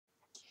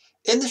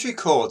In this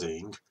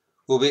recording,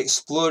 we'll be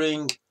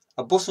exploring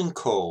a button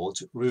called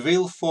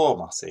Reveal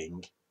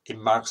Formatting in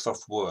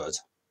Microsoft Word.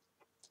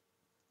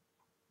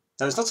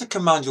 Now, it's not a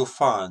command you'll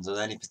find on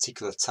any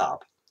particular tab,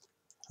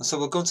 and so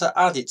we're going to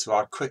add it to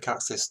our Quick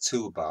Access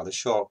toolbar, the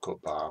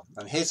shortcut bar.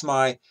 And here's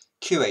my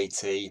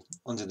QAT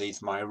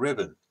underneath my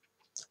ribbon.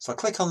 So I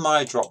click on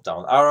my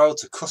drop-down arrow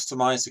to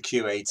customize the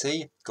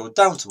QAT, go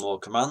down to More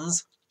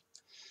Commands,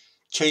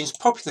 change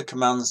Popular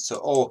Commands to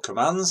All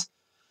Commands,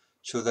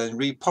 which will then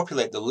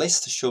repopulate the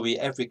list to show me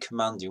every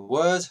command in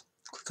Word.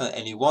 Click on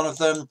any one of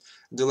them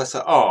and do letter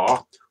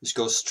R, which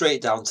goes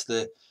straight down to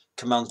the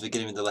commands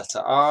beginning with the letter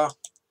R.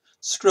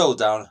 Scroll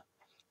down a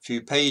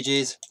few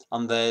pages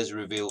and there's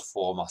Reveal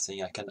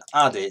Formatting. I can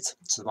add it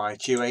to my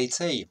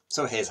QAT.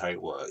 So here's how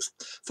it works.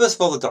 First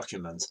of all, the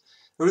document.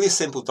 A really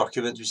simple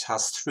document which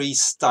has three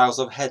styles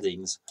of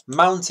headings.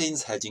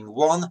 Mountains heading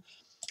 1,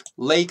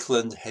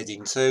 Lakeland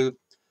heading 2,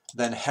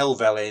 then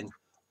Helvellyn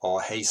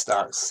or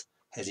Haystacks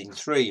heading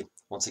 3.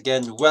 Once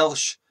again,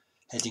 Welsh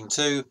heading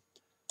 2,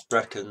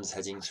 Brecons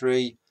heading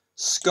 3,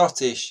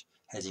 Scottish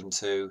heading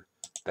 2,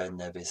 Ben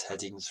Nevis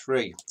heading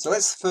 3. So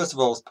let's first of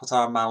all put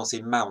our mouse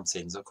in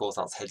mountains. Of course,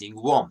 that's heading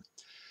 1.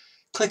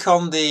 Click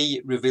on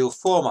the Reveal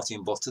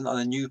Formatting button and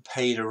a new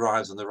page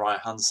arrives on the right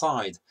hand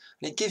side.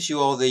 And it gives you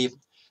all the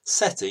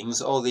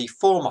settings, or the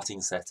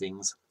formatting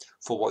settings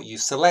for what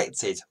you've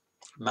selected.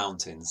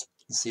 Mountains.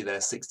 You can see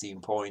there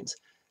 16 point,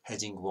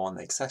 heading 1,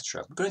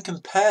 etc. I'm going to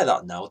compare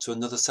that now to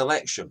another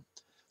selection.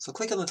 So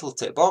click on the little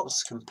tick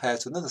box, compare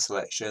to another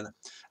selection, and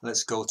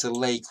let's go to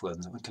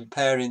Lakeland. I'm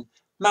comparing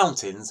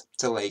mountains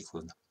to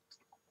Lakeland.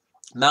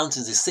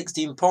 Mountains is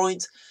 16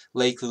 point,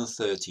 Lakeland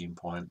 13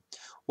 point.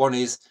 One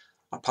is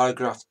a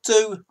paragraph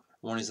 2,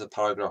 one is a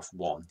paragraph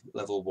 1,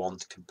 level 1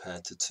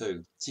 compared to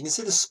 2. So you can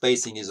see the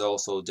spacing is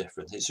also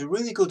different. It's a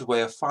really good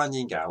way of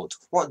finding out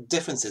what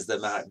differences there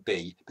might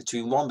be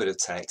between one bit of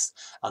text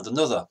and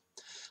another.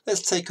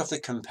 Let's take off the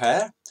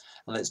compare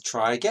and let's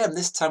try again.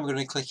 This time we're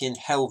going to click in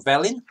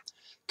Helvellyn,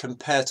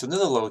 compare to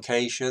another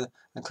location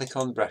and click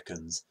on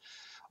Brecons.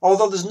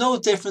 Although there's no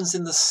difference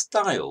in the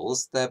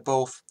styles, they're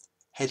both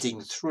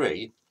heading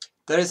 3,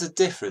 there is a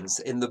difference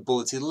in the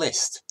bulleted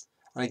list.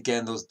 And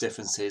again, those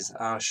differences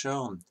are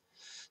shown.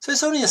 So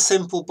it's only a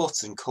simple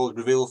button called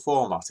Reveal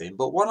Formatting,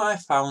 but one I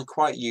found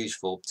quite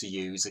useful to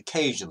use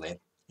occasionally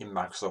in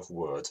Microsoft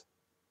Word.